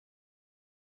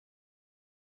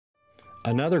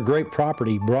Another great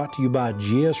property brought to you by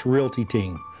GS Realty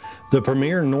Team, the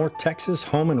premier North Texas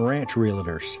home and ranch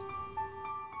realtors.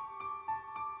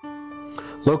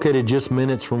 Located just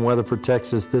minutes from Weatherford,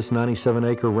 Texas, this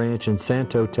 97-acre ranch in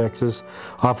Santo, Texas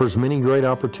offers many great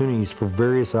opportunities for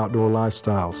various outdoor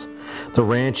lifestyles. The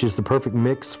ranch is the perfect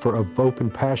mix of open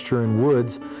pasture and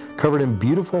woods covered in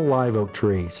beautiful live oak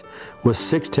trees, with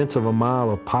 6/10 of a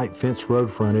mile of pipe fence road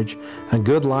frontage and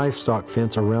good livestock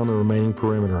fence around the remaining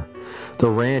perimeter. The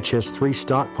ranch has 3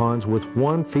 stock ponds with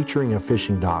one featuring a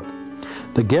fishing dock.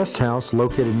 The guest house,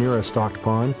 located near a stocked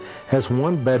pond, has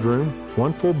 1 bedroom,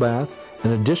 1 full bath,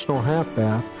 an additional half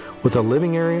bath with a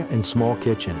living area and small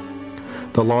kitchen.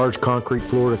 The large concrete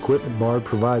floored equipment barn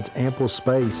provides ample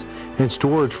space and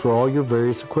storage for all your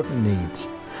various equipment needs.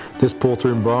 This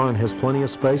pull-through barn has plenty of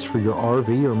space for your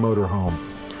RV or motorhome.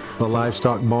 The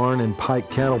livestock barn and pipe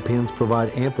cattle pens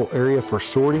provide ample area for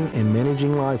sorting and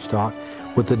managing livestock,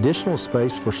 with additional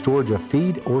space for storage of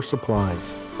feed or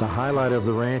supplies. The highlight of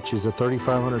the ranch is a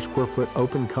 3,500 square foot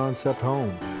open concept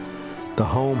home. The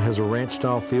home has a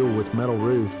ranch-style feel with metal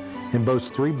roof and boasts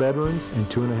 3 bedrooms and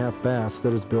 2.5 baths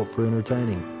that is built for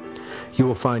entertaining. You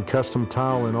will find custom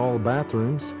tile in all the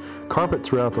bathrooms, carpet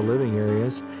throughout the living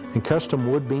areas, and custom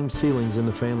wood beam ceilings in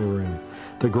the family room.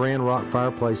 The grand rock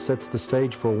fireplace sets the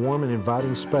stage for a warm and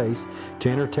inviting space to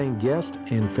entertain guests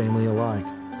and family alike.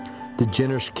 The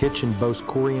generous kitchen boasts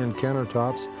Corian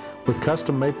countertops with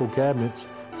custom maple cabinets,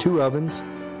 2 ovens,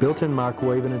 built-in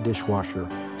microwave, and a dishwasher.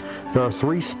 There are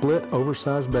 3 split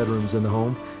oversized bedrooms in the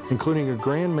home, including a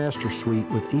grand master suite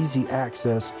with easy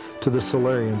access to the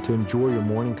solarium to enjoy your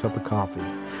morning cup of coffee,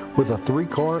 with a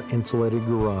 3-car insulated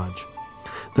garage.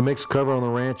 The mixed cover on the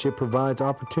ranch, it provides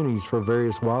opportunities for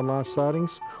various wildlife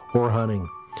sightings or hunting.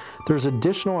 There's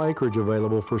additional acreage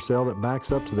available for sale that backs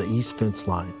up to the east fence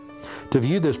line. To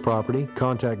view this property,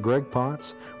 contact Greg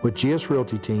Potts with GS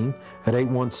Realty Team at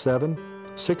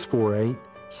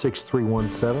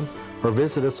 817-648-6317 or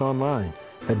visit us online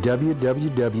at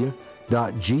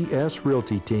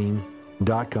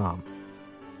www.gsrealtyteam.com.